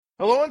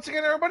Hello once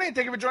again, everybody, and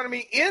thank you for joining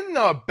me in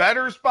the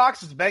Bettor's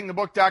Box. It's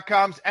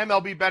BangTheBook.com's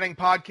MLB betting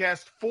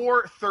podcast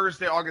for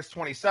Thursday, August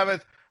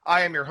 27th.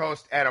 I am your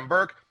host, Adam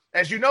Burke.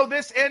 As you know,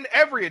 this and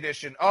every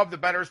edition of the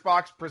Bettor's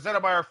Box presented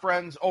by our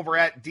friends over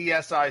at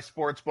DSI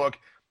Sportsbook.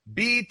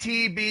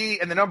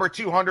 BTB and the number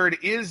 200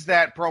 is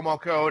that promo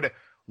code.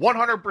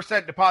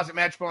 100% deposit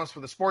match bonus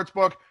for the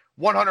sportsbook,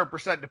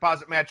 100%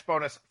 deposit match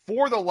bonus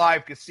for the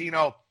live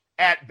casino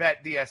at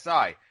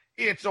BetDSI.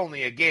 It's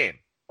only a game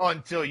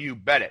until you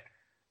bet it.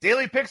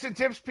 Daily picks and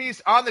tips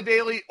piece on the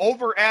daily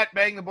over at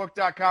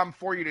bangthebook.com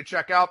for you to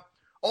check out.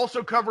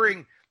 Also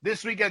covering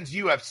this weekend's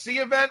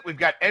UFC event. We've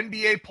got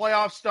NBA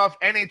playoff stuff,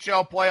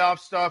 NHL playoff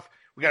stuff.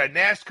 We got a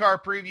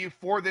NASCAR preview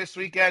for this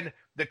weekend,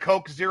 the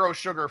Coke Zero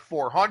Sugar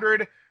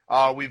 400.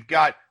 We've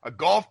got a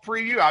golf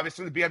preview,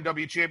 obviously the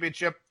BMW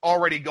Championship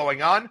already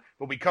going on,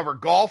 but we cover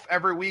golf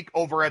every week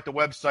over at the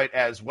website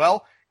as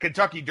well.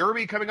 Kentucky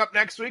Derby coming up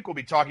next week. We'll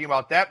be talking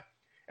about that.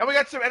 And we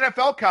got some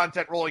NFL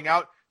content rolling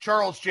out.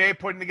 Charles J.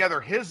 putting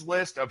together his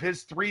list of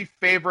his 3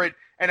 favorite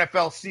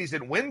NFL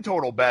season win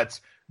total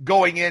bets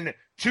going in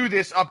to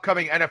this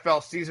upcoming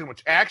NFL season,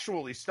 which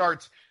actually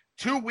starts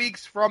 2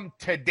 weeks from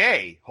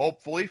today.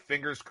 Hopefully,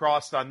 fingers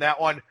crossed on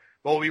that one.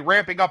 But we'll be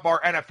ramping up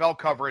our NFL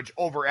coverage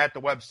over at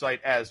the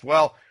website as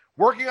well.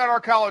 Working on our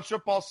college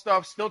football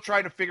stuff, still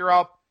trying to figure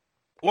out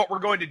what we're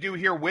going to do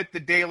here with the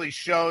daily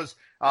shows.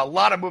 A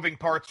lot of moving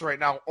parts right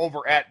now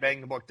over at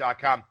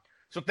bangthebook.com.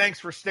 So thanks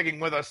for sticking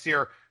with us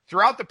here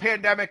throughout the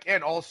pandemic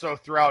and also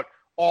throughout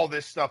all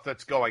this stuff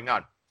that's going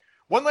on.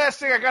 One last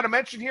thing I got to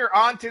mention here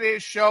on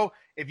today's show,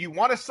 if you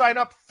want to sign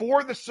up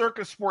for the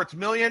Circa Sports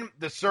Million,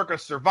 the Circa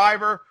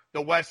Survivor,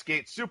 the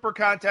Westgate Super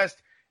Contest,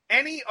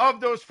 any of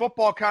those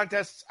football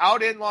contests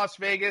out in Las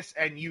Vegas,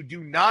 and you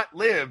do not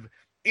live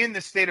in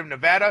the state of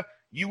Nevada,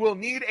 you will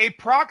need a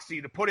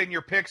proxy to put in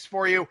your picks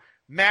for you.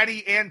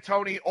 Maddie and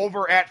Tony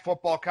over at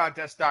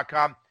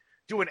footballcontest.com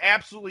do an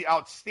absolutely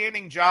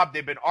outstanding job.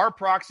 They've been our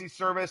proxy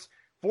service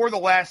for the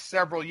last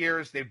several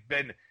years. They've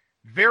been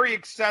very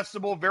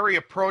accessible, very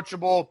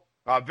approachable,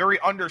 very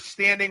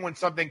understanding when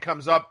something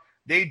comes up.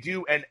 They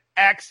do an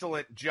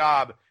excellent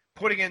job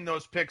putting in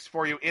those picks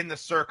for you in the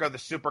Circa, the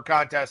Super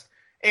Contest,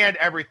 and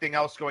everything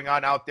else going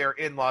on out there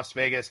in Las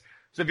Vegas.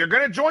 So if you're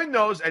going to join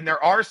those, and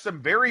there are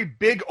some very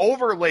big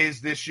overlays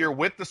this year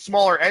with the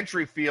smaller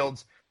entry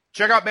fields,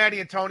 check out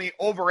Maddie and Tony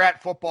over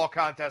at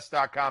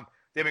footballcontest.com.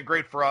 They've been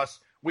great for us.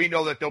 We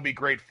know that they'll be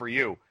great for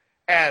you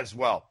as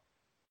well.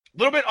 A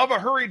little bit of a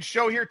hurried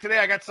show here today.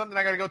 I got something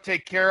I got to go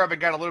take care of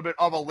and got a little bit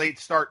of a late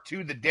start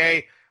to the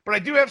day. But I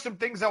do have some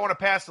things I want to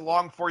pass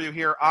along for you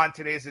here on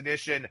today's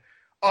edition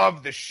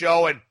of the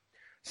show. And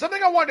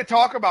something I wanted to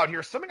talk about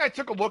here, something I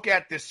took a look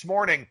at this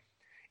morning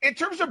in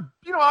terms of,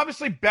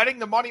 obviously betting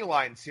the money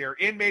lines here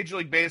in Major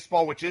League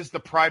Baseball, which is the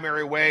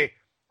primary way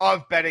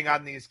of betting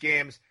on these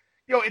games.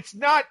 It's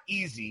not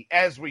easy,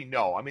 as we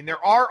know. I mean,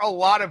 there are a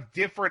lot of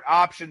different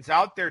options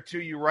out there to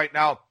you right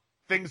now.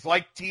 Things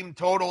like team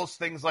totals,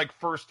 things like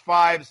first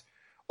fives,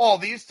 all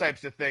these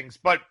types of things.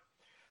 But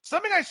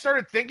something I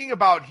started thinking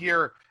about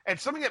here, and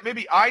something that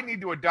maybe I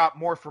need to adopt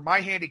more for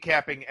my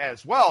handicapping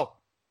as well,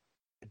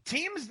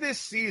 teams this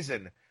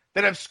season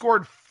that have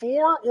scored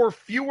 4 or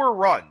fewer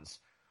runs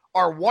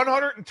are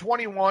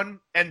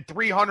 121 and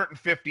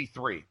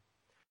 353.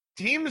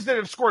 Teams that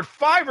have scored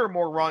 5 or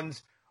more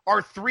runs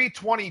are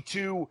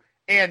 322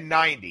 and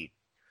 90.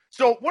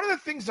 So one of the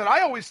things that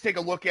I always take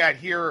a look at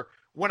here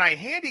when I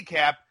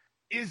handicap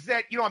is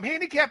that, I'm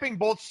handicapping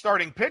both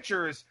starting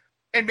pitchers,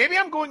 and maybe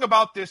I'm going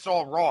about this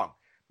all wrong.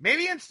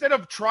 Maybe instead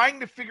of trying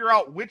to figure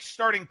out which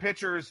starting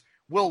pitchers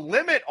will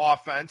limit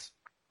offense,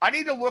 I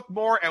need to look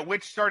more at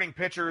which starting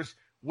pitchers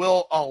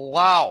will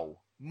allow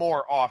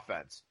more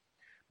offense.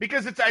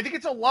 Because I think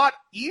it's a lot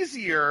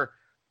easier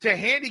to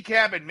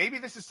handicap, and maybe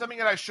this is something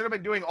that I should have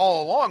been doing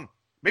all along.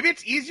 Maybe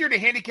it's easier to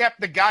handicap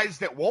the guys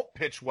that won't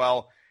pitch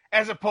well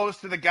as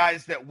opposed to the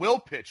guys that will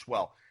pitch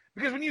well.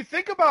 Because when you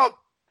think about,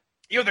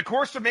 the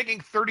course of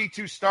making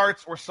 32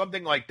 starts or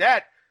something like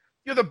that,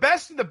 the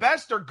best of the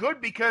best are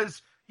good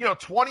because,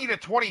 20 to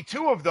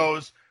 22 of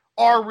those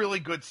are really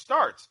good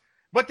starts.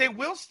 But they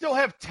will still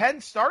have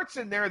 10 starts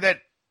in there that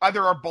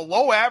either are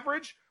below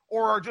average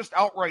or are just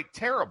outright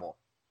terrible.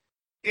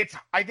 It's,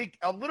 I think,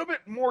 a little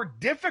bit more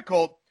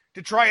difficult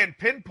to try and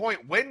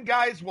pinpoint when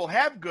guys will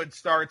have good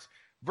starts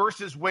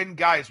versus when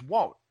guys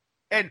won't.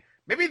 And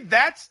maybe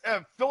that's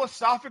a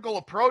philosophical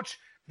approach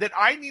that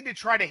I need to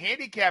try to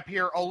handicap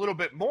here a little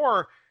bit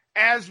more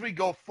as we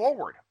go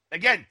forward.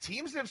 Again,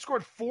 teams that have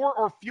scored 4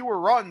 or fewer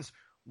runs,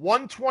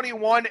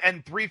 121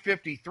 and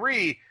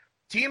 353.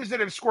 Teams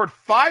that have scored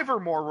 5 or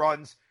more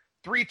runs,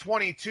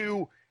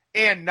 322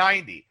 and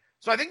 90.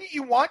 So I think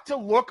you want to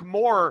look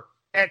more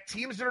at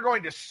teams that are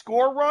going to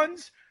score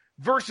runs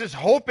versus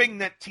hoping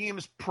that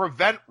teams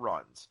prevent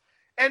runs.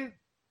 And,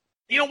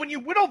 when you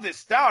whittle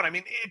this down,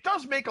 it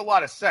does make a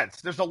lot of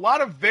sense. There's a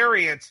lot of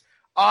variance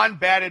on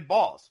batted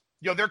balls.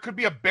 There could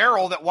be a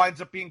barrel that winds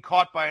up being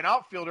caught by an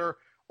outfielder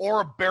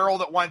or a barrel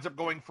that winds up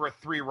going for a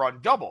 3-run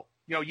double.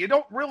 You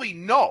don't really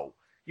know.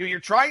 You're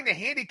trying to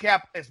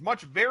handicap as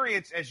much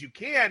variance as you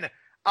can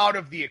out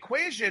of the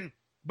equation,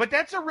 but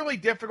that's a really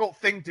difficult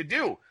thing to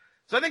do.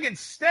 So I think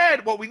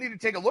instead what we need to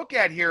take a look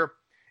at here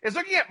is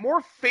looking at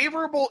more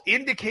favorable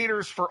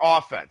indicators for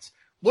offense,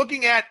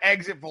 looking at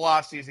exit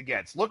velocities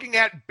against, looking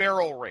at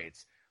barrel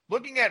rates,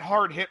 looking at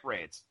hard hit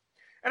rates.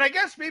 And I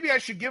guess maybe I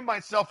should give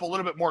myself a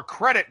little bit more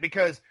credit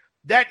because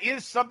that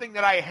is something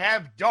that I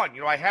have done.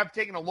 I have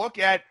taken a look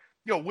at,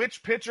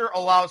 which pitcher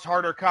allows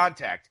harder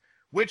contact,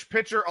 which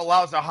pitcher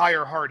allows a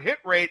higher hard hit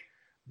rate,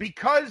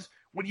 because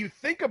when you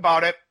think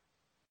about it,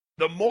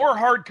 the more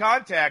hard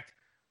contact,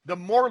 the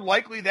more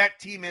likely that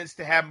team is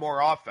to have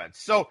more offense.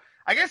 So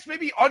I guess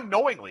maybe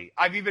unknowingly,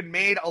 I've even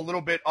made a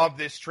little bit of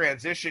this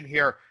transition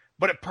here,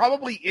 but it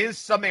probably is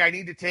something I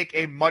need to take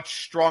a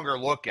much stronger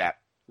look at.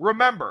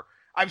 Remember,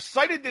 I've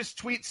cited this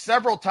tweet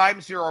several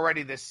times here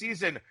already this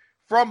season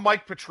from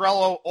Mike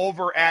Petrello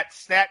over at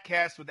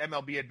StatCast with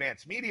MLB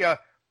Advanced Media,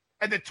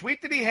 and the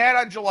tweet that he had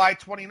on July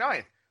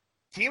 29th.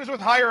 Teams with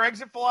higher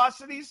exit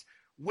velocities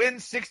win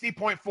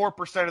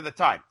 60.4% of the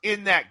time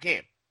in that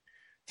game.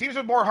 Teams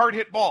with more hard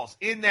hit balls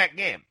in that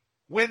game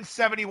win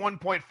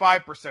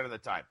 71.5% of the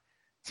time.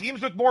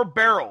 Teams with more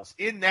barrels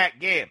in that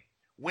game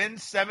win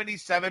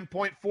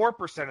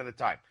 77.4% of the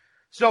time.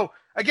 So,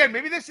 again,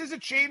 maybe this is a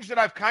change that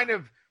I've kind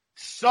of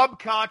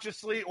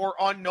subconsciously or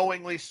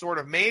unknowingly sort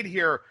of made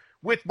here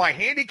with my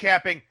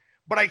handicapping,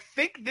 but I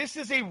think this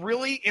is a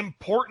really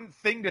important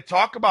thing to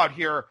talk about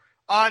here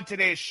on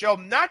today's show,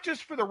 not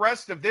just for the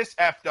rest of this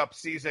effed up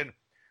season,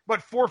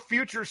 but for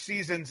future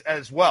seasons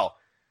as well.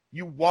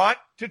 You want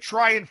to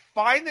try and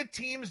find the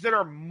teams that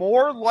are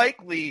more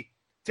likely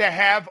to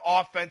have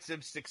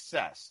offensive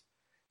success.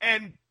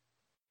 And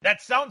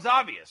that sounds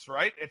obvious,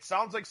 right? It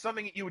sounds like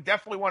something that you would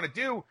definitely want to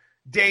do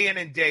day in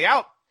and day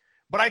out.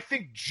 But I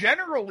think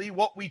generally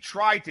what we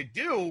try to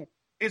do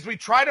is we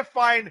try to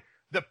find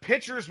the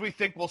pitchers we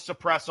think will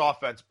suppress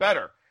offense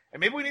better. And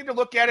maybe we need to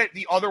look at it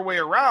the other way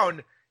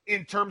around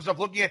in terms of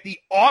looking at the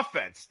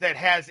offense that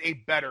has a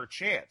better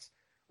chance.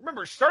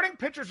 Remember, starting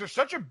pitchers are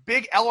such a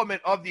big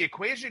element of the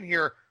equation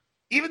here,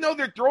 even though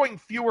they're throwing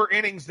fewer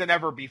innings than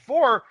ever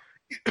before.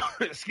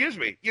 Excuse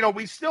me.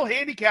 We still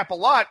handicap a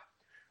lot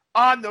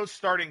on those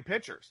starting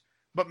pitchers.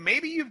 But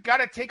maybe you've got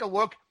to take a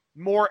look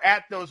more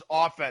at those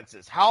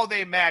offenses, how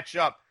they match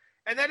up.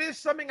 And that is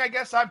something I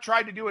guess I've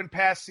tried to do in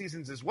past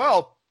seasons as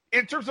well,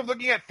 in terms of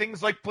looking at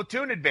things like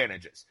platoon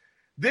advantages.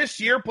 This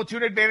year,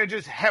 platoon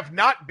advantages have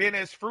not been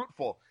as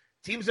fruitful.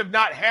 Teams have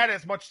not had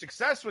as much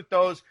success with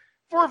those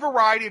for a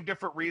variety of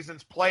different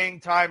reasons,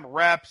 playing time,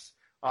 reps,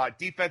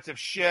 defensive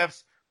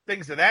shifts,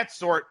 things of that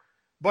sort.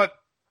 But,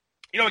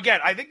 again,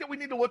 I think that we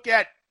need to look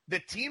at the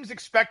teams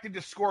expected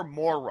to score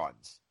more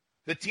runs.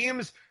 The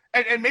teams,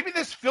 and maybe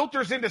this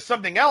filters into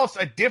something else,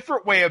 a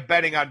different way of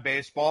betting on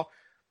baseball,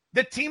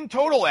 the team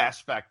total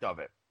aspect of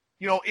it.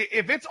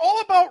 If it's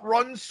all about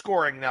run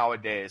scoring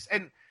nowadays,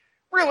 and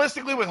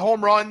realistically with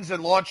home runs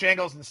and launch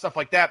angles and stuff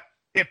like that,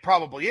 it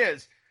probably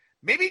is,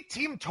 maybe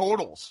team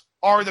totals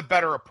are the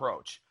better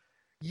approach.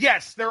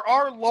 Yes, there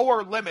are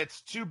lower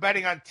limits to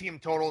betting on team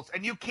totals,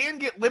 and you can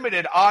get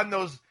limited on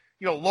those,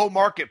 low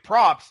market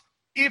props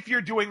if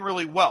you're doing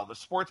really well. The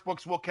sports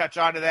books will catch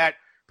on to that,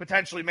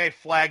 potentially may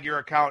flag your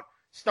account,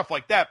 stuff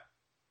like that.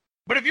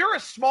 But if you're a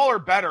smaller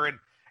bettor, and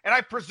I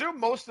presume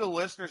most of the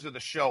listeners of the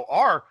show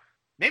are,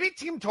 maybe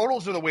team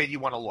totals are the way you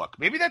want to look.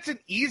 Maybe that's an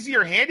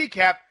easier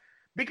handicap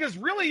because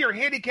really you're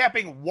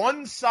handicapping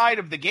one side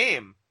of the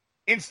game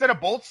instead of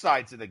both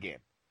sides of the game.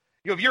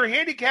 If you're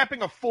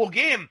handicapping a full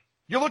game,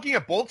 you're looking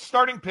at both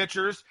starting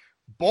pitchers,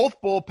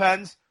 both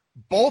bullpens,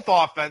 both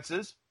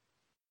offenses.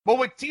 But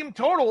with team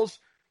totals,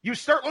 you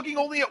start looking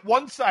only at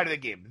one side of the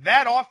game,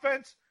 that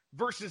offense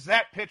versus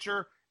that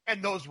pitcher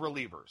and those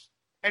relievers.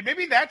 And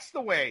maybe that's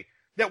the way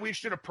that we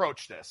should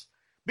approach this.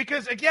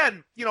 Because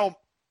again,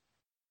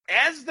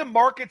 as the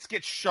markets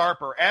get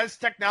sharper, as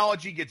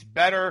technology gets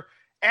better,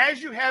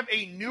 as you have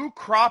a new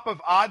crop of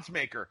odds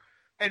maker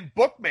and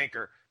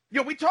bookmaker,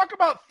 we talk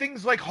about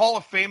things like Hall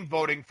of Fame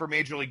voting for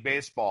Major League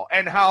Baseball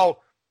and how,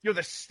 the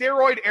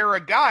steroid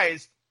era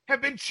guys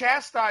have been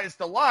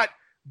chastised a lot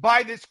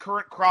by this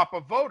current crop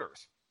of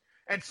voters.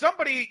 And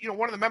somebody,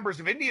 one of the members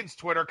of Indians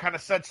Twitter kind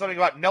of said something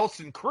about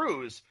Nelson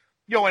Cruz,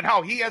 and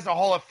how he has a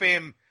Hall of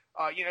Fame,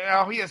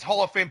 how he has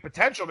Hall of Fame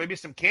potential, maybe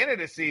some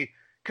candidacy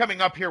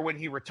coming up here when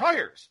he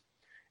retires.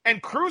 And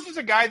Cruz is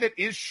a guy that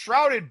is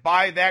shrouded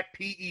by that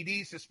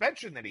PED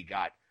suspension that he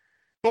got.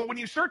 But when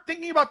you start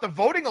thinking about the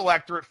voting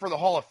electorate for the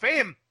Hall of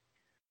Fame,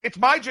 it's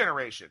my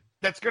generation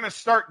that's going to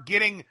start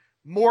getting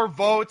more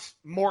votes,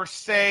 more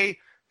say,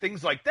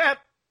 things like that.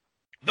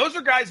 Those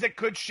are guys that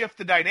could shift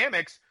the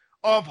dynamics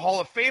of Hall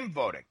of Fame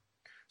voting.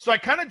 So I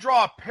kind of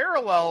draw a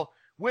parallel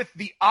with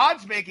the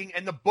odds making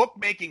and the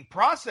bookmaking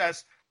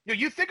process.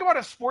 You think about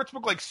a sports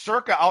book like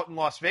Circa out in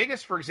Las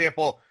Vegas, for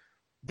example,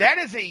 that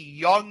is a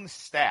young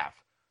staff.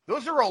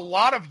 Those are a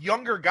lot of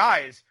younger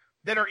guys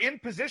that are in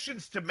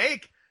positions to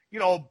make,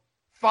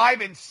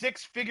 5 and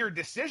 6 figure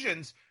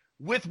decisions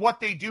with what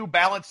they do,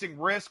 balancing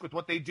risk, with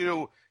what they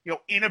do,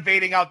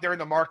 innovating out there in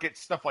the market,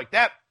 stuff like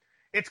that.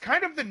 It's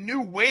kind of the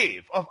new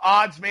wave of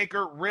odds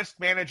maker, risk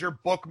manager,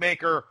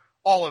 bookmaker,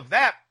 all of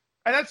that.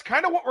 And that's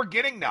kind of what we're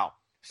getting now.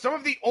 Some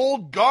of the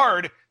old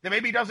guard that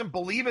maybe doesn't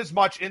believe as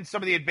much in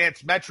some of the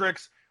advanced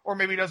metrics or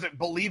maybe doesn't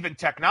believe in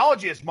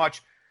technology as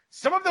much,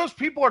 some of those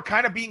people are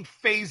kind of being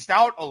phased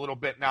out a little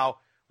bit now,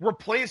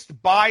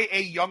 replaced by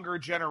a younger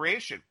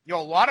generation. You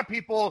know, a lot of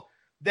people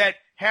that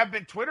have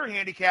been Twitter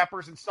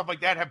handicappers and stuff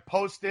like that have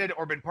posted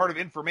or been part of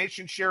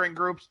information sharing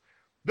groups.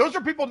 Those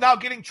are people now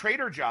getting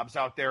trader jobs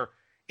out there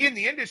in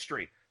the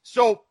industry.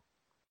 So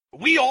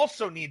we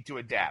also need to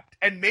adapt.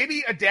 And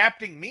maybe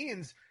adapting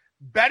means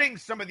betting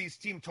some of these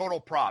team total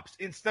props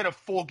instead of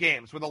full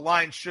games where the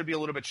lines should be a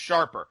little bit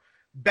sharper.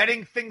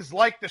 Betting things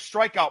like the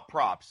strikeout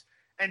props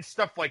and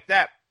stuff like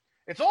that.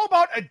 It's all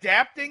about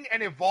adapting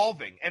and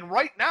evolving. And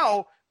right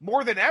now,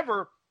 more than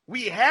ever,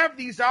 we have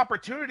these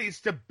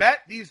opportunities to bet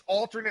these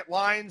alternate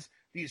lines,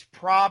 these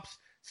props,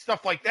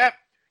 stuff like that.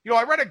 You know,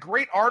 I read a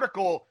great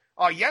article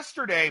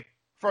yesterday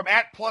from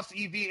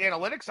 @PlusEV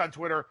Analytics on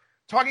Twitter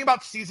talking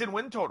about season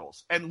win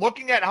totals and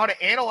looking at how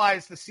to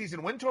analyze the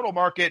season win total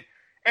market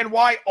and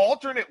why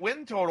alternate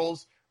win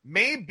totals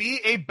may be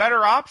a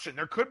better option.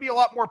 There could be a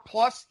lot more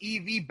plus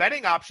EV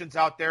betting options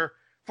out there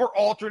for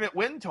alternate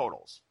win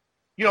totals.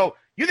 You know,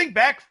 you think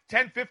back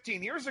 10,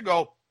 15 years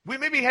ago, we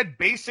maybe had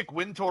basic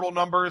win total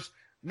numbers,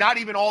 not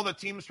even all the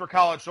teams for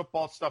college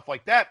football, stuff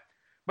like that.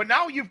 But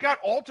now you've got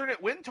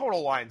alternate win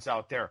total lines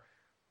out there.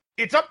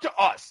 It's up to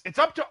us. It's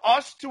up to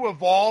us to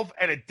evolve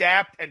and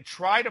adapt and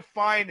try to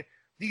find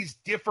these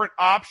different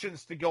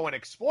options to go and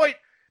exploit,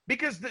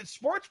 because the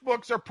sports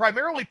books are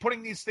primarily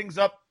putting these things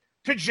up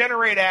to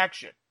generate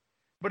action.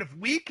 But if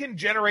we can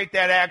generate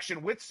that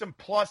action with some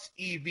plus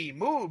EV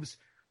moves,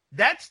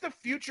 that's the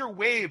future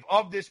wave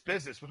of this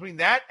business, between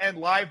that and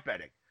live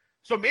betting.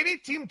 So maybe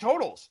team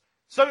totals,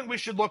 something we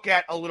should look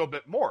at a little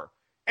bit more.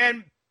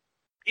 And,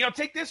 you know,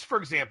 take this, for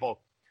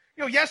example.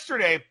 You know,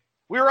 yesterday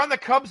we were on the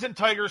Cubs and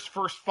Tigers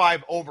first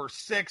 5 over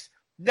 6,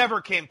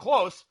 never came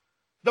close.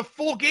 The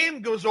full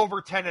game goes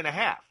over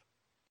 10.5.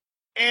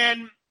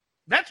 And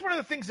that's one of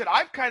the things that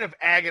I've kind of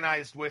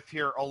agonized with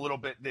here a little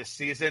bit this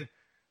season,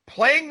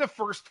 playing the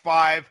first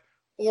 5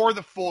 or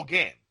the full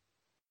game.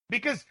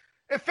 Because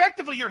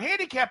effectively you're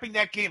handicapping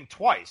that game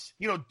twice.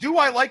 You know, do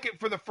I like it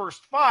for the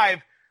first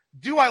 5?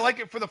 Do I like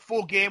it for the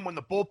full game when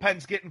the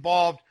bullpens get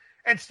involved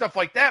and stuff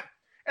like that?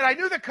 And I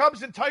knew the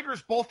Cubs and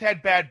Tigers both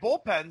had bad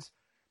bullpens,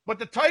 but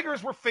the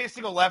Tigers were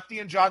facing a lefty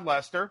in John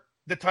Lester.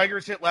 The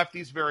Tigers hit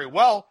lefties very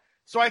well.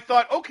 So I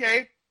thought,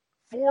 okay,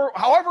 for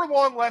however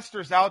long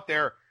Lester's out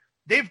there,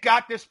 they've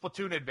got this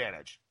platoon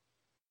advantage.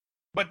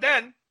 But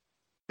then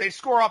they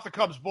score off the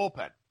Cubs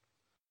bullpen.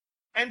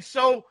 And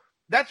so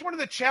that's one of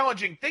the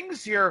challenging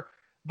things here.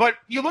 But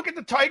you look at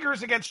the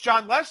Tigers against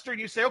John Lester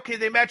and you say, okay,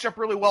 they match up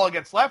really well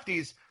against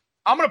lefties.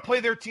 I'm going to play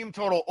their team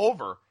total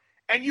over.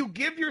 And you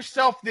give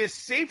yourself this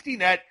safety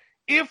net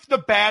if the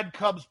bad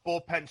Cubs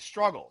bullpen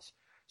struggles.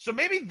 So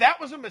maybe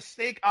that was a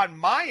mistake on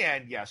my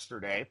end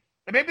yesterday.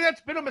 And maybe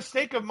that's been a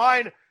mistake of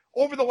mine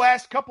over the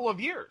last couple of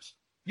years.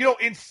 You know,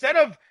 instead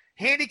of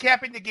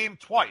handicapping the game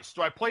twice,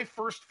 do I play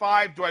first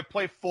 5? Do I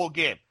play full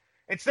game?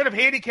 Instead of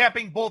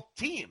handicapping both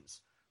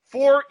teams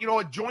for, you know,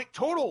 a joint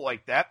total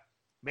like that,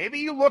 maybe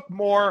you look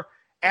more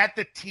at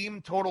the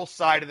team total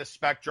side of the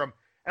spectrum.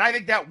 And I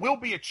think that will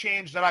be a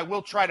change that I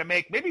will try to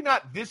make. Maybe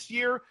not this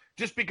year,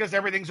 just because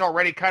everything's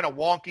already kind of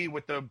wonky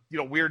with the, you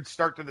know, weird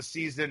start to the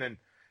season and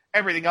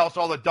everything else,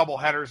 all the double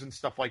headers and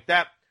stuff like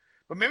that.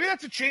 But maybe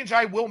that's a change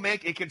I will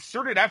make, a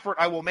concerted effort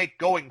I will make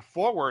going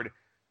forward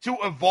to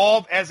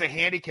evolve as a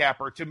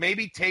handicapper, to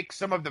maybe take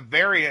some of the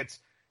variance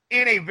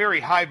in a very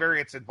high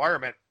variance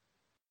environment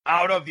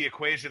out of the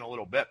equation a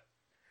little bit.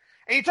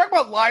 And you talk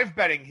about live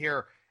betting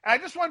here, and I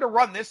just wanted to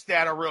run this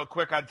data real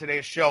quick on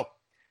today's show.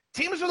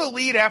 Teams with a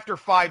lead after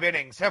 5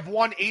 innings have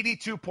won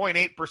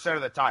 82.8%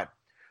 of the time.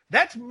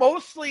 That's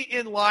mostly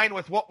in line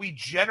with what we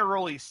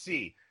generally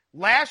see.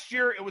 Last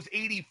year, it was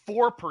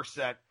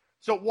 84%,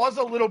 so it was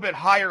a little bit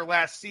higher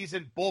last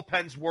season.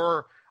 Bullpens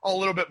were a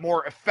little bit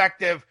more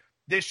effective.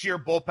 This year,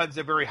 bullpens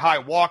have very high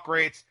walk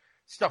rates,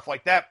 stuff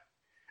like that.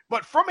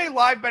 But from a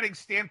live betting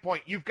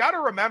standpoint, you've got to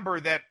remember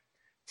that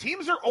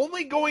teams are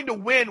only going to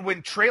win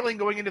when trailing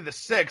going into the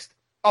 6th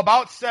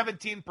about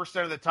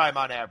 17% of the time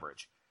on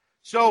average.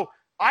 So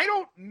I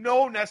don't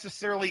know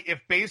necessarily if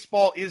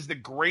baseball is the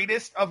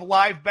greatest of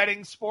live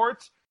betting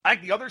sports. I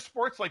think the other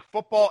sports like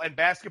football and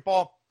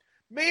basketball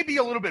may be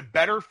a little bit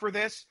better for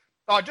this.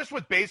 Just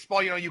with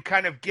baseball, you know, you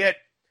kind of get,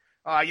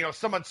 you know,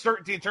 some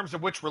uncertainty in terms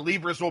of which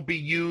relievers will be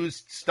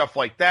used, stuff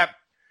like that.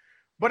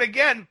 But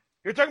again,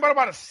 you're talking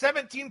about a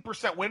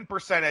 17% win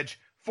percentage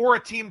for a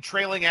team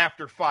trailing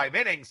after 5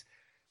 innings.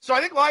 So I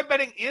think live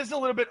betting is a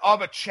little bit of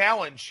a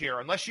challenge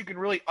here, unless you can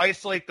really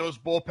isolate those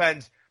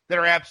bullpens that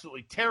are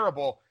absolutely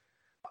terrible.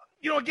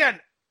 You know, again,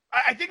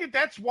 I think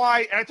that's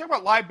why, and I talk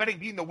about live betting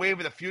being the wave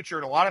of the future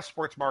in a lot of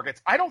sports markets.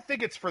 I don't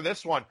think it's for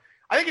this one.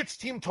 I think it's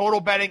team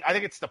total betting. I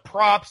think it's the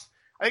props.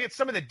 I think it's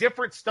some of the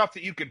different stuff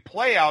that you can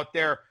play out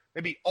there,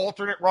 maybe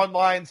alternate run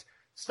lines,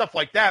 stuff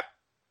like that.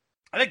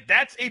 I think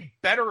that's a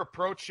better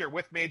approach here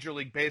with Major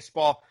League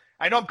Baseball.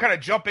 I know I'm kind of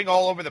jumping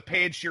all over the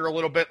page here a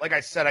little bit. Like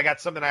I said, I got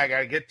something I got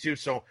to get to,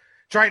 so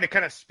trying to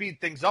kind of speed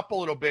things up a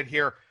little bit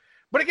here.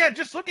 But again,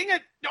 just looking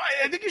at,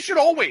 I think you should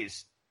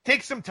always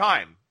take some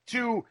time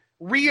to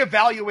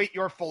reevaluate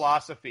your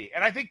philosophy.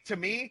 And I think to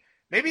me,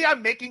 maybe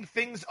I'm making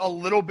things a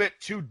little bit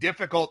too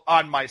difficult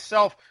on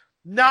myself,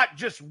 not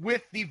just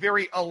with the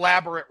very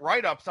elaborate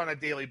write-ups on a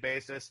daily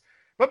basis,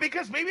 but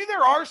because maybe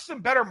there are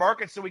some better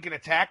markets that we can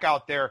attack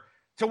out there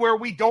to where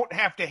we don't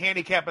have to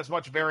handicap as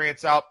much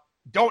variance out,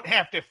 don't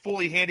have to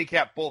fully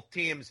handicap both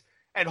teams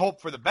and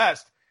hope for the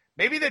best.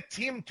 Maybe the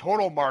team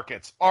total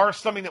markets are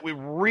something that we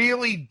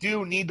really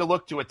do need to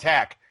look to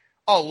attack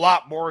a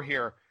lot more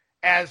here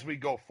as we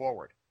go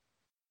forward.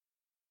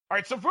 All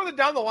right, so further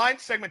down the line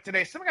segment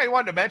today, something I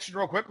wanted to mention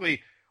real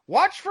quickly,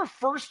 watch for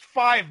first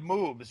five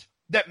moves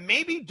that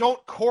maybe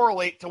don't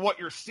correlate to what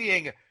you're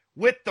seeing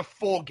with the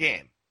full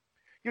game.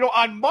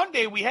 On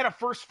Monday, we had a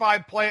first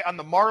five play on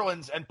the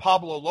Marlins and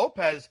Pablo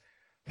Lopez.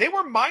 They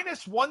were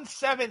minus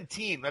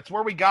 117. That's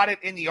where we got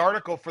it in the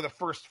article for the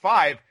first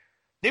five.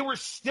 They were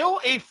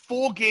still a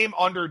full game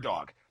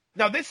underdog.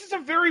 Now, this is a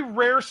very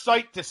rare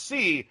sight to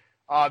see.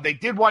 They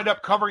did wind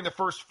up covering the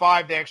first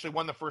five. They actually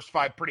won the first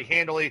five pretty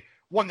handily,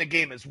 won the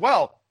game as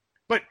well.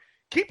 But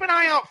keep an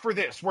eye out for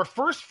this, where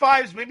first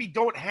fives maybe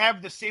don't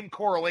have the same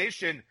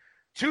correlation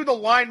to the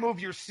line move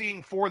you're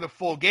seeing for the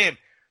full game.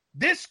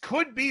 This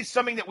could be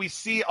something that we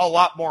see a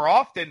lot more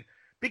often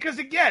because,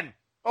 again,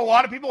 a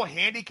lot of people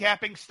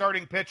handicapping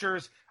starting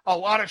pitchers, a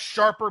lot of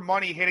sharper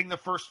money hitting the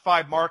first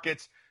five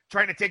markets,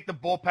 trying to take the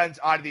bullpens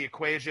out of the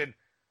equation.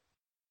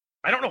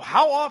 I don't know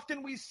how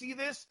often we see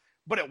this,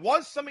 but it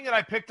was something that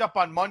I picked up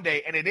on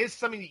Monday, and it is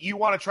something that you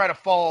want to try to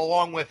follow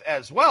along with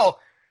as well.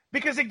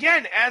 Because,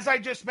 again, as I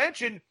just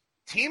mentioned,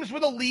 teams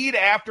with a lead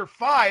after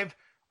five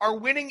are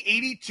winning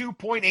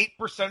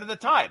 82.8% of the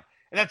time.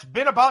 And that's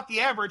been about the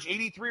average,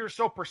 83 or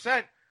so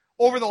percent,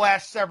 over the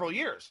last several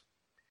years.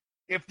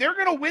 If they're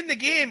going to win the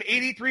game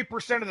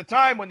 83% of the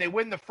time when they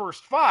win the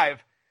first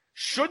five,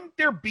 shouldn't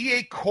there be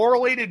a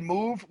correlated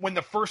move when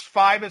the first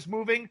five is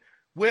moving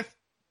with,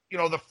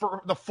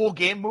 the full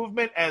game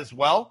movement as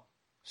well?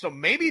 So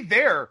maybe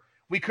there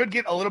we could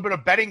get a little bit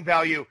of betting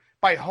value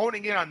by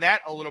honing in on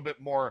that a little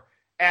bit more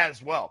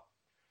as well.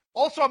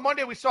 Also on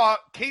Monday, we saw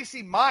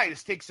Casey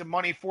Mize take some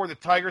money for the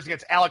Tigers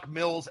against Alec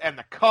Mills and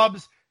the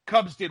Cubs.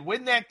 Cubs did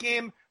win that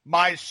game.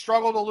 Mize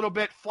struggled a little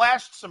bit,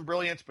 flashed some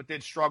brilliance, but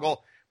did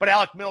struggle. But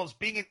Alec Mills,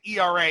 being an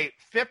ERA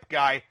FIP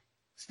guy,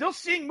 still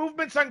seeing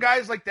movements on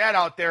guys like that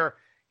out there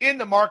in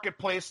the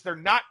marketplace. They're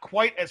not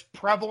quite as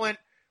prevalent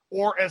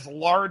or as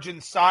large in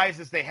size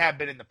as they have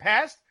been in the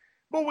past,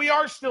 but we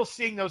are still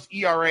seeing those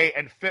ERA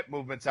and FIP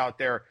movements out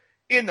there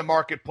in the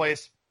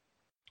marketplace.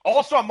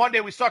 Also on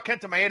Monday, we saw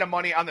Kenta Maeda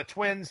money on the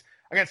Twins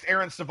against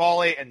Aaron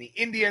Savale and the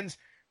Indians.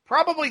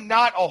 Probably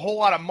not a whole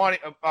lot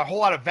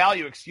of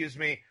value,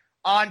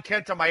 on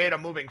Kenta Maeda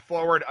moving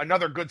forward.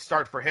 Another good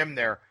start for him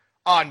there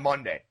on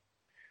Monday.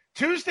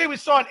 Tuesday, we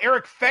saw an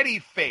Eric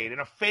Fedde fade, and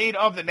a fade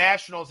of the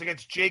Nationals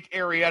against Jake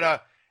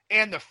Arrieta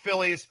and the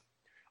Phillies.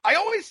 I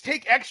always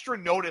take extra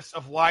notice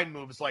of line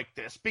moves like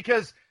this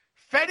because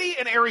Fedde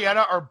and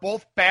Arrieta are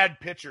both bad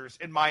pitchers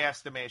in my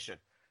estimation.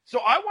 So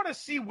I want to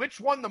see which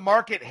one the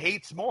market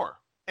hates more.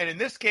 And in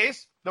this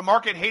case, the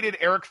market hated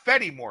Eric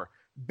Fedde more.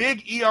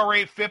 Big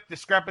ERA FIP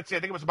discrepancy. I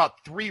think it was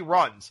about 3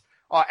 runs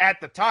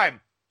at the time.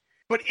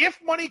 But if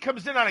money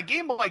comes in on a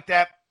game like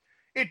that,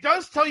 it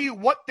does tell you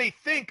what they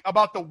think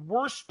about the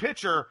worst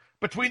pitcher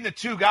between the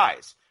two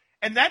guys.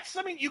 And that's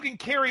something you can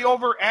carry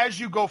over as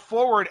you go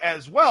forward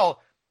as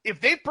well. If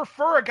they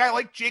prefer a guy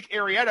like Jake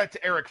Arrieta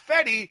to Eric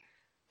Fedde,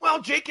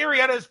 well, Jake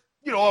Arrieta is,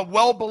 a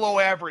well below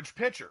average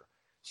pitcher.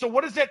 So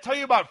what does that tell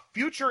you about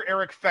future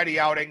Eric Fedde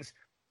outings?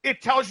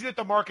 It tells you that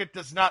the market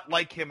does not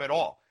like him at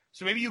all.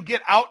 So maybe you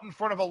get out in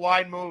front of a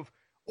line move,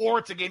 or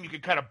it's a game you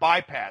can kind of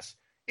bypass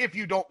if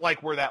you don't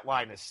like where that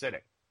line is sitting.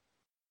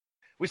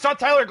 We saw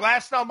Tyler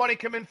Glasnow money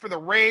come in for the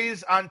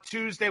Rays on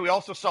Tuesday. We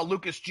also saw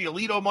Lucas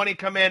Giolito money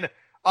come in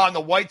on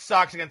the White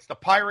Sox against the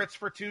Pirates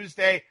for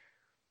Tuesday.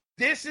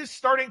 This is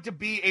starting to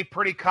be a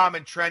pretty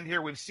common trend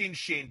here. We've seen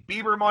Shane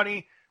Bieber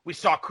money. We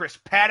saw Chris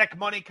Paddock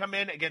money come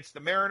in against the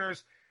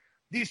Mariners.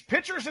 These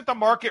pitchers that the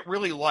market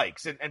really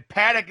likes, and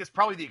Paddock is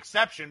probably the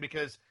exception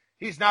because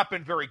he's not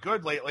been very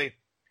good lately.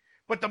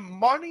 But the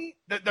money,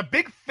 the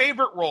big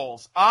favorite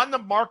roles on the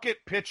market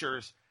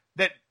pitchers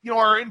that,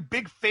 are in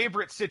big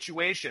favorite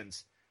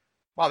situations.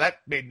 Wow, that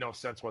made no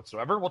sense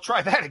whatsoever. We'll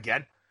try that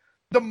again.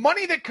 The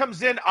money that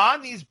comes in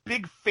on these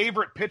big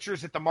favorite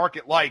pitchers that the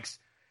market likes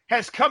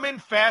has come in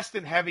fast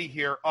and heavy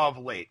here of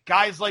late.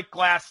 Guys like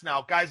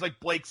Glasnow, guys like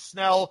Blake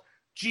Snell,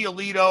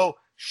 Giolito,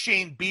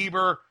 Shane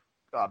Bieber,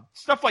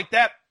 stuff like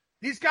that.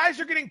 These guys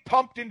are getting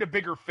pumped into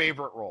bigger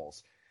favorite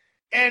roles.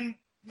 And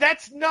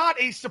that's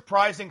not a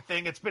surprising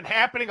thing. It's been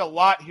happening a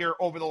lot here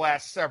over the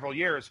last several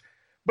years.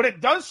 But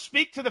it does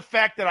speak to the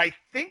fact that I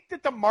think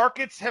that the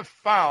markets have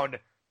found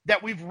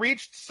that we've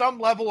reached some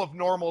level of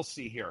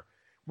normalcy here,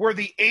 where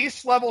the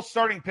ace-level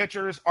starting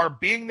pitchers are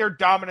being their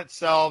dominant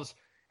selves,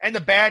 and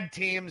the bad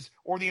teams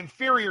or the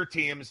inferior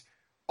teams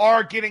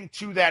are getting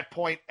to that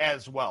point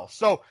as well.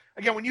 So,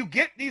 again, when you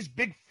get these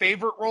big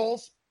favorite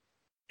roles,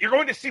 you're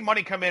going to see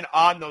money come in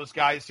on those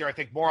guys here, I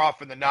think, more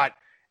often than not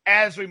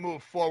as we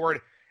move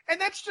forward. And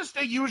that's just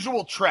a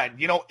usual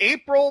trend. You know,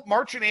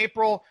 March and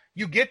April,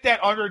 you get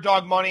that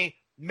underdog money.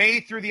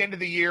 May through the end of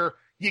the year,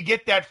 you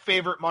get that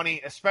favorite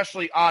money,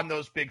 especially on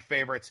those big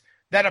favorites.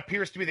 That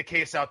appears to be the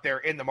case out there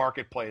in the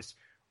marketplace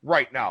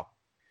right now.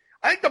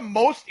 I think the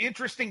most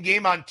interesting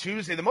game on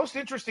Tuesday, the most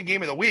interesting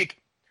game of the week,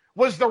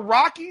 was the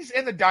Rockies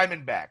and the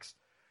Diamondbacks.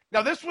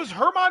 Now, this was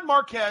German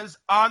Marquez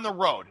on the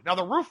road. Now,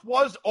 the roof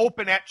was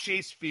open at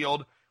Chase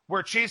Field,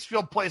 where Chase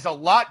Field plays a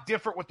lot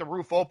different with the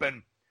roof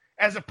open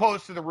as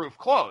opposed to the roof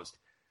closed.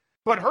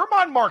 But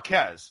German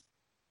Marquez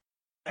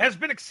has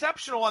been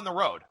exceptional on the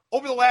road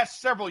over the last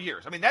several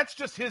years. I mean, that's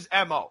just his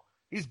MO.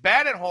 He's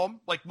bad at home,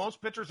 like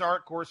most pitchers are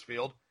at Coors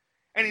Field,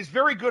 and he's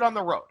very good on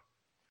the road.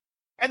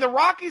 And the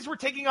Rockies were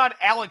taking on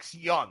Alex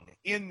Young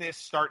in this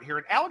start here.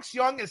 And Alex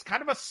Young is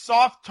kind of a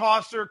soft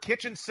tosser,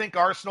 kitchen sink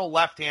arsenal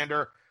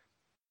left-hander,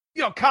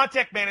 you know,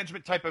 contact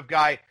management type of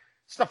guy,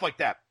 stuff like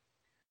that.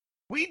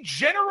 We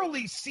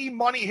generally see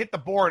money hit the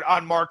board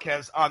on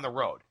Marquez on the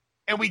road.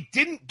 And we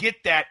didn't get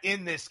that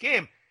in this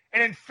game.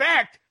 And in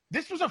fact,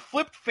 this was a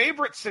flipped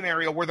favorite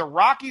scenario where the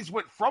Rockies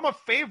went from a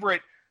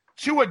favorite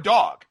to a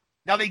dog.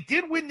 Now, they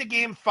did win the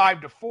game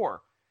 5-4.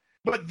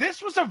 But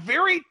this was a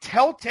very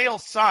telltale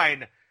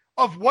sign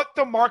of what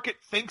the market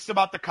thinks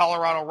about the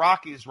Colorado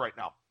Rockies right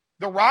now.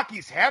 The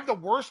Rockies have the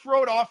worst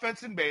road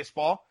offense in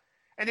baseball,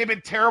 and they've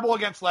been terrible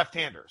against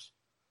left-handers.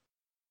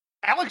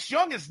 Alex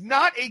Young is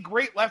not a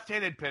great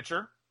left-handed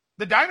pitcher.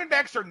 The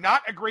Diamondbacks are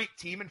not a great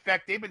team. In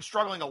fact, they've been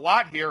struggling a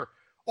lot here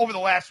over the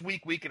last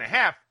week and a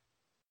half.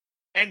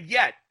 And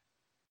yet,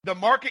 the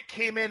market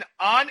came in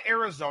on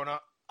Arizona,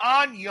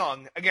 on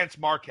Young against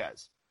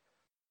Marquez.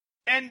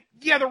 And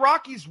yeah, the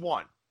Rockies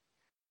won.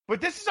 But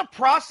this is a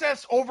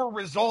process over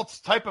results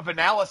type of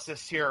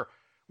analysis here,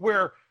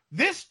 where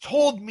this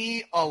told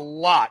me a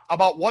lot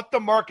about what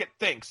the market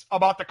thinks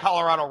about the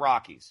Colorado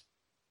Rockies.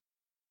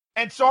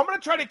 And so I'm going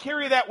to try to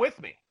carry that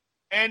with me.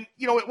 And,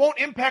 you know, it won't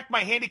impact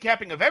my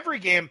handicapping of every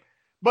game,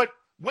 but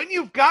when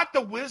you've got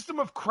the wisdom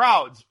of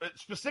crowds,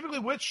 specifically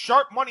with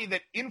sharp money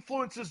that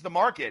influences the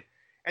market,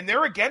 and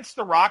they're against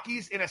the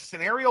Rockies in a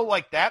scenario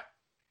like that,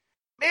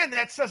 man,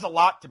 that says a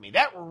lot to me.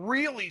 That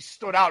really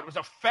stood out. It was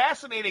a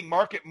fascinating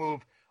market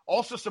move.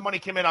 Also, some money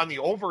came in on the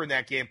over in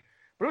that game.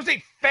 But it was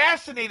a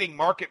fascinating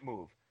market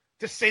move,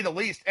 to say the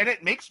least. And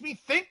it makes me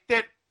think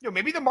that, you know,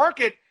 maybe the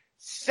market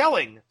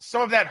selling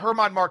some of that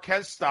German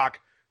Marquez stock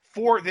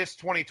for this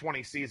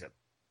 2020 season.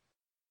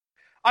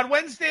 On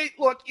Wednesday,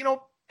 look, you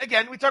know,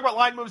 again, we talk about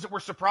line moves that we're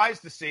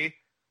surprised to see.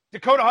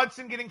 Dakota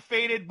Hudson getting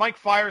faded, Mike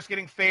Fiers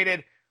getting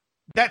faded.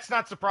 That's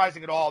not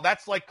surprising at all.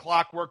 That's like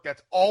clockwork.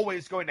 That's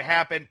always going to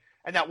happen.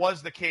 And that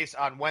was the case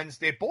on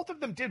Wednesday. Both of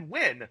them did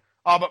win,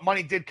 but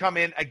money did come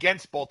in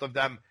against both of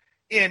them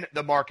in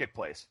the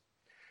marketplace.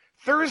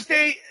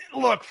 Thursday,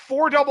 look,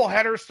 4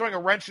 doubleheaders throwing a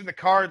wrench in the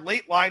card,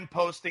 late line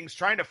postings,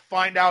 trying to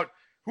find out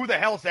who the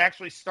hell's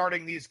actually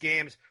starting these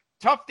games.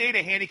 Tough day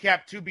to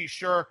handicap, to be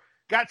sure.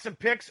 Got some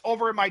picks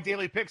over in my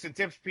daily picks and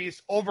tips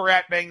piece over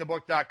at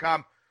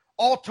bangthebook.com.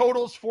 All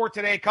totals for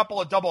today, a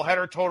couple of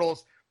doubleheader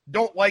totals.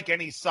 Don't like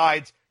any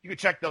sides. You can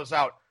check those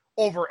out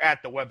over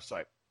at the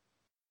website.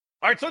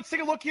 All right, so let's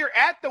take a look here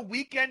at the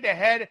weekend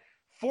ahead.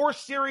 4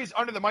 series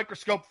under the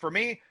microscope for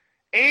me.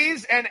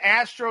 A's and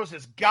Astros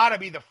has got to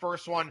be the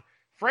first one.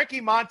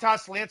 Frankie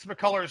Montas, Lance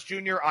McCullers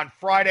Jr. on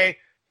Friday.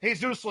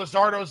 Jesus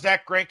Luzardo,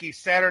 Zach Greinke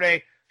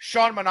Saturday.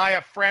 Sean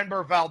Manaea,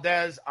 Framber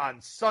Valdez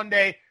on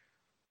Sunday.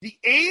 The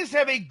A's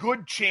have a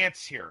good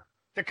chance here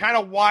to kind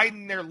of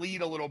widen their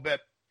lead a little bit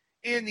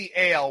in the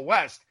AL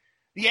West.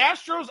 The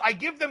Astros, I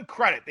give them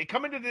credit. They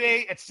come into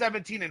today at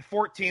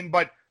 17-14,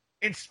 but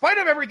in spite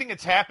of everything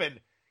that's happened,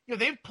 you know,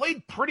 they've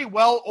played pretty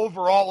well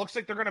overall. Looks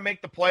like they're going to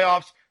make the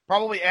playoffs,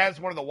 probably as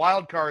one of the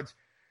wild cards.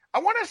 I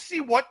want to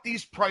see what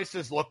these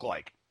prices look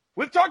like.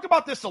 We've talked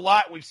about this a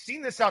lot. We've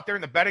seen this out there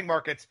in the betting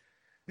markets.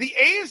 The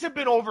A's have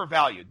been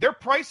overvalued. Their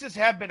prices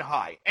have been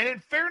high. And in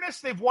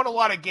fairness, they've won a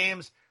lot of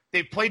games.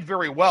 They've played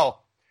very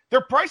well.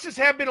 Their prices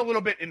have been a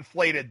little bit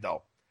inflated,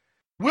 though.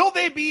 Will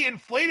they be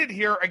inflated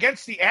here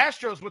against the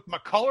Astros with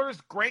McCullers,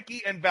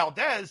 Greinke, and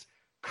Valdez?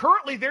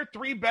 Currently, they're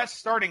 3 best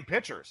starting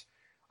pitchers.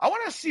 I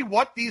want to see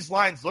what these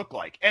lines look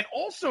like. And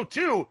also,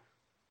 too,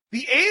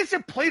 the A's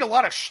have played a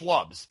lot of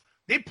schlubs.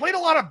 They've played a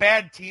lot of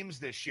bad teams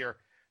this year.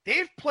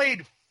 They've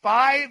played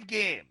 5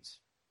 games.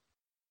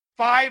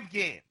 5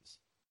 games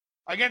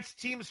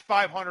against teams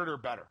 500 or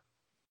better.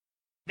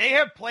 They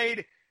have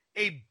played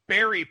a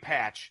berry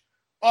patch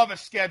of a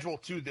schedule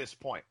to this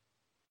point.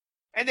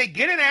 And they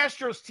get an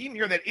Astros team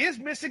here that is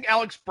missing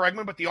Alex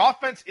Bregman, but the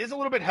offense is a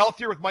little bit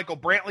healthier with Michael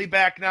Brantley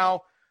back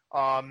now.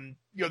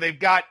 They've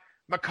got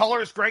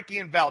McCullers, Greinke,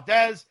 and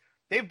Valdez.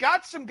 They've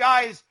got some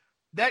guys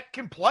that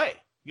can play.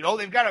 You know,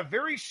 they've got a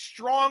very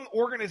strong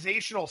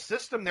organizational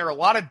system there, a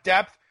lot of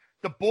depth.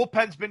 The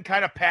bullpen's been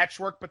kind of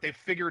patchwork, but they've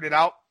figured it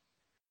out.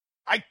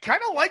 I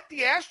kind of like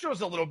the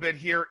Astros a little bit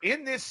here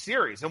in this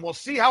series, and we'll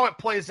see how it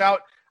plays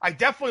out. I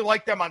definitely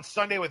like them on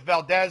Sunday with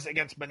Valdez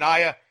against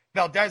Minaya.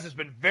 Valdez has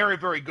been very,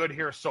 very good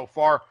here so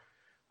far.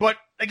 But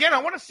again,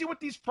 I want to see what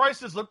these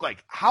prices look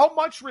like. How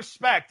much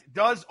respect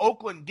does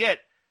Oakland get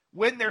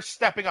when they're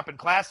stepping up in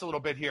class a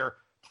little bit here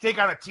to take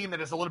on a team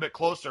that is a little bit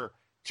closer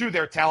to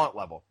their talent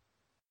level?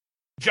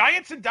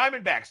 Giants and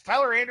Diamondbacks.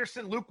 Tyler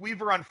Anderson, Luke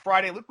Weaver on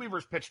Friday. Luke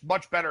Weaver's pitched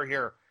much better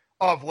here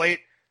of late.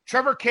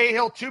 Trevor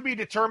Cahill to be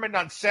determined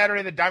on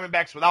Saturday. The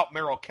Diamondbacks without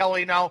Merrill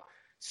Kelly now.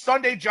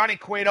 Sunday, Johnny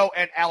Cueto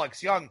and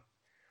Alex Young.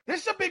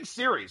 This is a big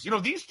series.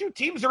 These two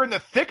teams are in the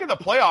thick of the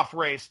playoff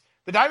race.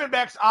 The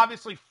Diamondbacks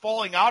obviously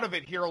falling out of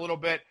it here a little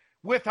bit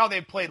with how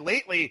they've played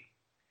lately.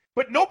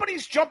 But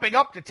nobody's jumping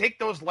up to take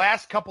those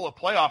last couple of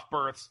playoff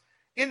berths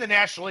in the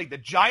National League. The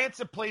Giants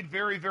have played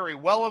very, very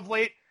well of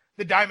late.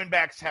 The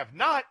Diamondbacks have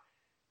not.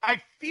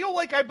 I feel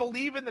like I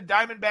believe in the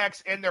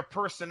Diamondbacks and their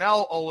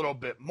personnel a little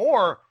bit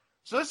more.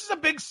 So this is a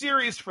big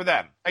series for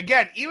them.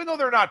 Again, even though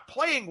they're not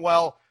playing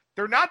well,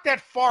 they're not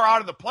that far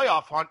out of the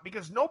playoff hunt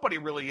because nobody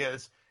really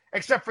is,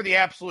 except for the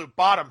absolute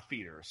bottom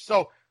feeders.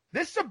 So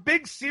this is a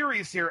big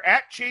series here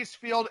at Chase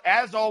Field.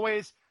 As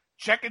always,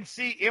 check and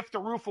see if the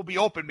roof will be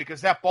open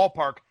because that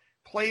ballpark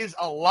plays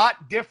a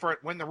lot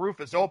different when the roof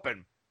is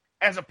open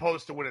as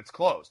opposed to when it's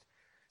closed.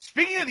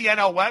 Speaking of the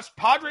NL West,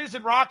 Padres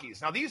and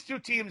Rockies. Now, these two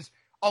teams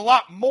a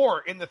lot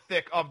more in the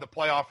thick of the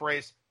playoff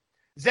race.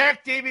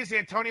 Zach Davies,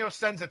 Antonio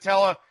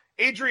Senzatella,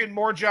 Adrian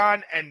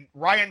Morjon, and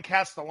Ryan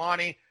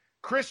Castellani,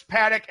 Chris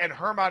Paddock, and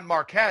Herman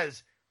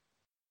Marquez.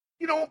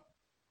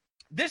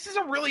 This is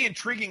a really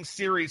intriguing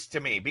series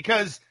to me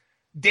because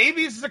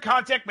Davies is a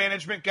contact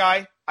management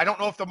guy. I don't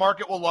know if the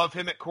market will love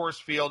him at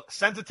Coors Field.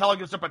 Senzatella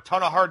gives up a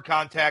ton of hard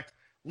contact.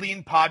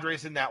 Lean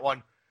Padres in that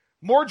one.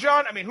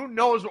 Morjon, who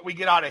knows what we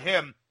get out of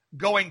him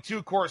going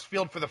to Coors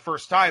Field for the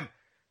first time.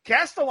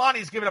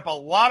 Castellani's given up a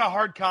lot of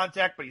hard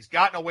contact, but he's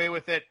gotten away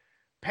with it.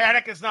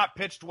 Paddock has not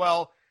pitched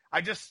well. I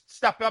just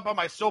stepped up on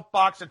my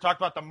soapbox and talked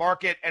about the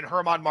market and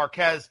Herman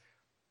Marquez.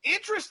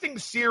 Interesting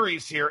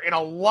series here in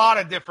a lot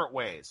of different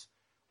ways.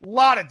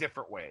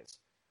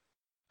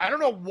 I don't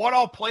know what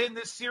I'll play in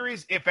this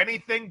series, if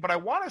anything, but I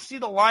want to see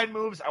the line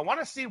moves. I want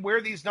to see where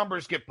these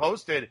numbers get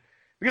posted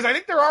because I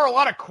think there are a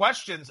lot of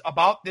questions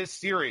about this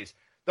series.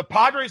 The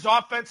Padres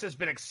offense has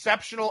been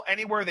exceptional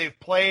anywhere they've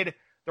played.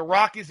 The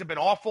Rockies have been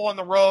awful on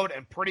the road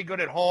and pretty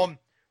good at home,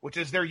 which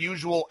is their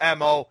usual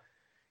MO.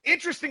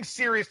 Interesting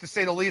series, to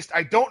say the least.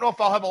 I don't know if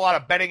I'll have a lot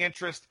of betting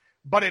interest,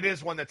 but it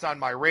is one that's on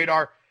my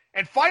radar.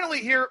 And finally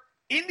here,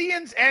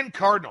 Indians and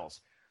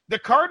Cardinals. The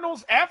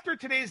Cardinals, after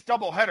today's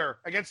doubleheader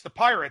against the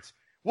Pirates,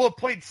 will have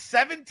played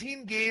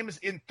 17 games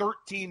in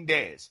 13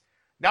 days.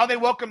 Now they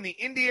welcome the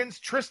Indians,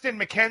 Tristan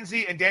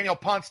McKenzie and Daniel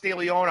Ponce de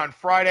Leon on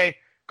Friday,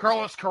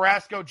 Carlos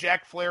Carrasco,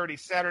 Jack Flaherty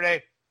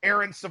Saturday,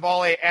 Aaron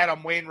Savale,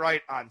 Adam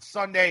Wainwright on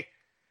Sunday.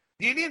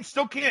 The Indians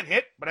still can't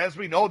hit, but as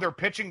we know, they're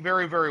pitching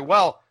very, very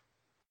well.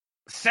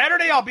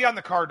 Saturday, I'll be on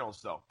the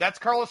Cardinals, though. That's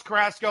Carlos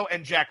Carrasco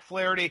and Jack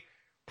Flaherty.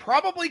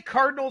 Probably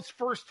Cardinals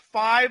first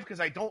five because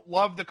I don't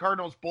love the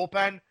Cardinals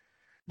bullpen.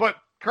 But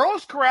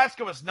Carlos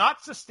Carrasco is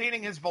not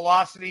sustaining his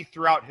velocity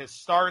throughout his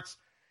starts.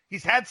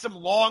 He's had some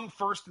long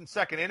first and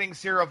second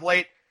innings here of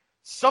late.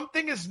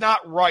 Something is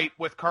not right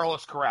with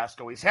Carlos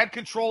Carrasco. He's had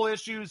control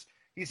issues.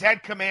 He's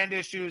had command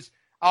issues.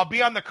 I'll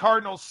be on the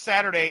Cardinals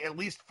Saturday, at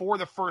least for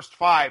the first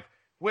five,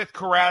 with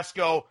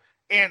Carrasco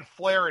and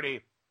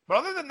Flaherty. But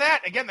other than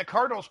that, again, the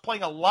Cardinals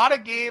playing a lot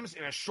of games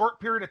in a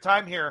short period of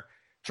time here,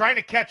 trying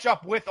to catch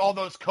up with all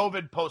those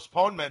COVID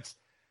postponements.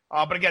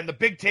 But again, the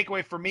big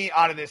takeaway for me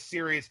out of this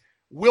series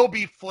will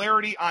be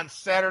Flaherty on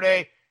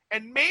Saturday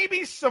and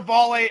maybe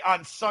Savale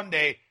on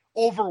Sunday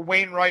over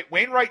Wainwright.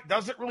 Wainwright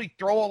doesn't really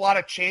throw a lot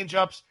of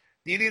changeups.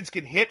 The Indians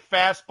can hit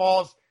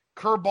fastballs.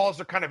 Curveballs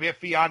are kind of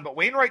iffy on, but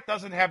Wainwright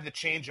doesn't have the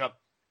changeup.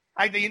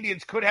 I think the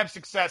Indians could have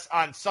success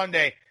on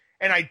Sunday,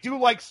 and I do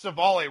like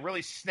Savale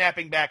really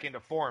snapping back into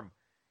form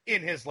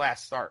in his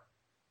last start.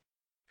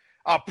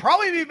 I'll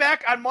probably be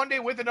back on Monday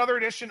with another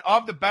edition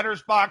of the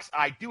Bettor's Box.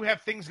 I do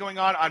have things going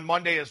on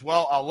Monday as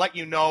well. I'll let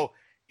you know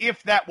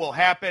if that will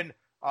happen.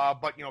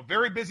 But,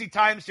 very busy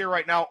times here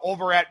right now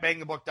over at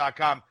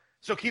bangthebook.com.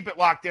 So keep it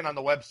locked in on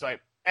the website,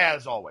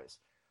 as always.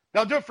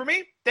 That'll do it for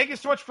me. Thank you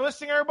so much for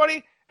listening,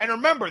 everybody. And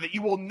remember that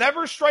you will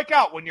never strike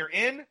out when you're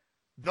in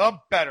the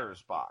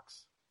Bettor's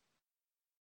Box.